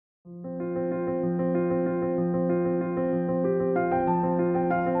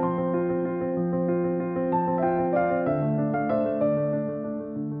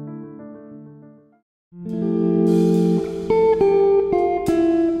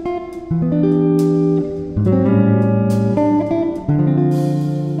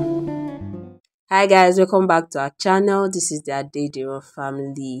Hi guys, welcome back to our channel. This is the Adedero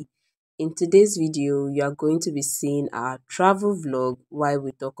family. In today's video, you are going to be seeing our travel vlog while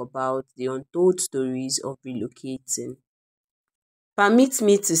we talk about the untold stories of relocating. Permit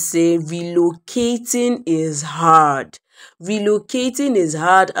me to say relocating is hard. Relocating is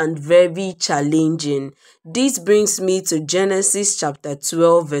hard and very challenging. This brings me to Genesis chapter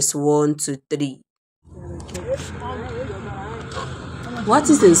 12 verse 1 to 3.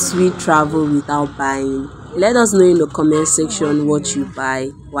 What is a sweet travel without buying? Let us know in the comment section what you buy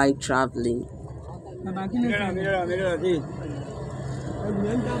while traveling.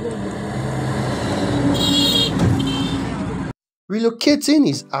 Relocating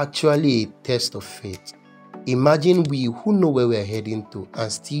is actually a test of faith. Imagine we who know where we're heading to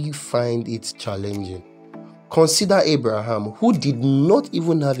and still find it challenging. Consider Abraham, who did not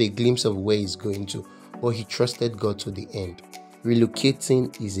even have a glimpse of where he's going to, but he trusted God to the end.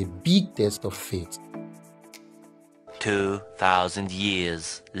 Relocating is a big test of faith. 2,000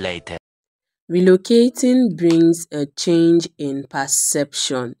 years later. Relocating brings a change in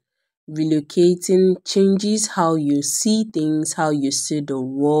perception. Relocating changes how you see things, how you see the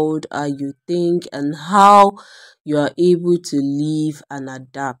world, how you think, and how you are able to live and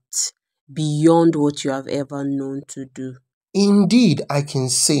adapt beyond what you have ever known to do. Indeed, I can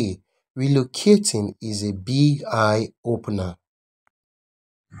say relocating is a big eye-opener.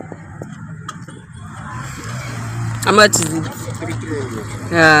 How much is it?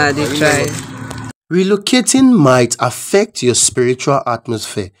 They tried. Relocating might affect your spiritual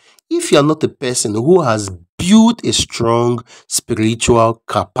atmosphere if you're not a person who has built a strong spiritual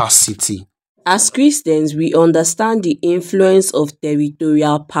capacity. As Christians, we understand the influence of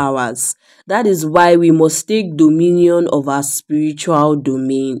territorial powers. That is why we must take dominion of our spiritual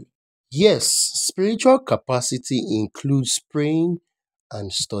domain. Yes, spiritual capacity includes praying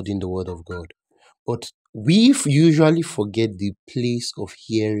and studying the Word of God. But we usually forget the place of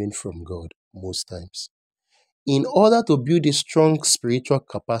hearing from God most times. In order to build a strong spiritual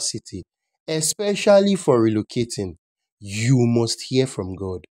capacity, especially for relocating, you must hear from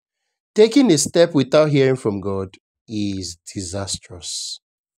God. Taking a step without hearing from God is disastrous.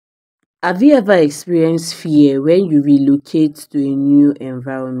 Have you ever experienced fear when you relocate to a new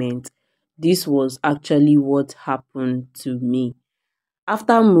environment? This was actually what happened to me.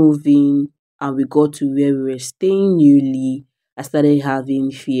 After moving and we got to where we were staying newly, I started having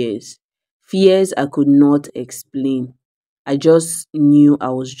fears. Fears I could not explain. I just knew I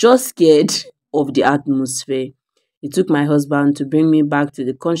was just scared of the atmosphere. It took my husband to bring me back to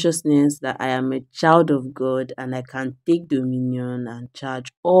the consciousness that I am a child of God and I can take dominion and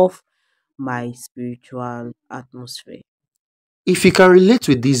charge of my spiritual atmosphere. If you can relate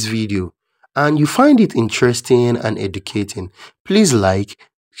with this video and you find it interesting and educating, please like,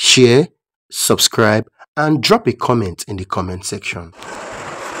 share, subscribe, and drop a comment in the comment section.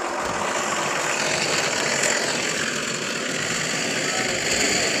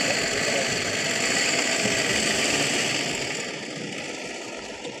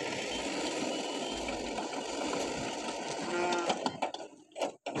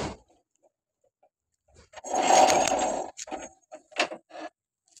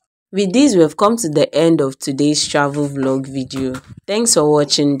 With this, we have come to the end of today's travel vlog video. Thanks for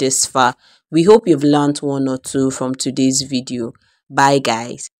watching this far. We hope you've learned one or two from today's video. Bye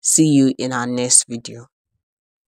guys. See you in our next video.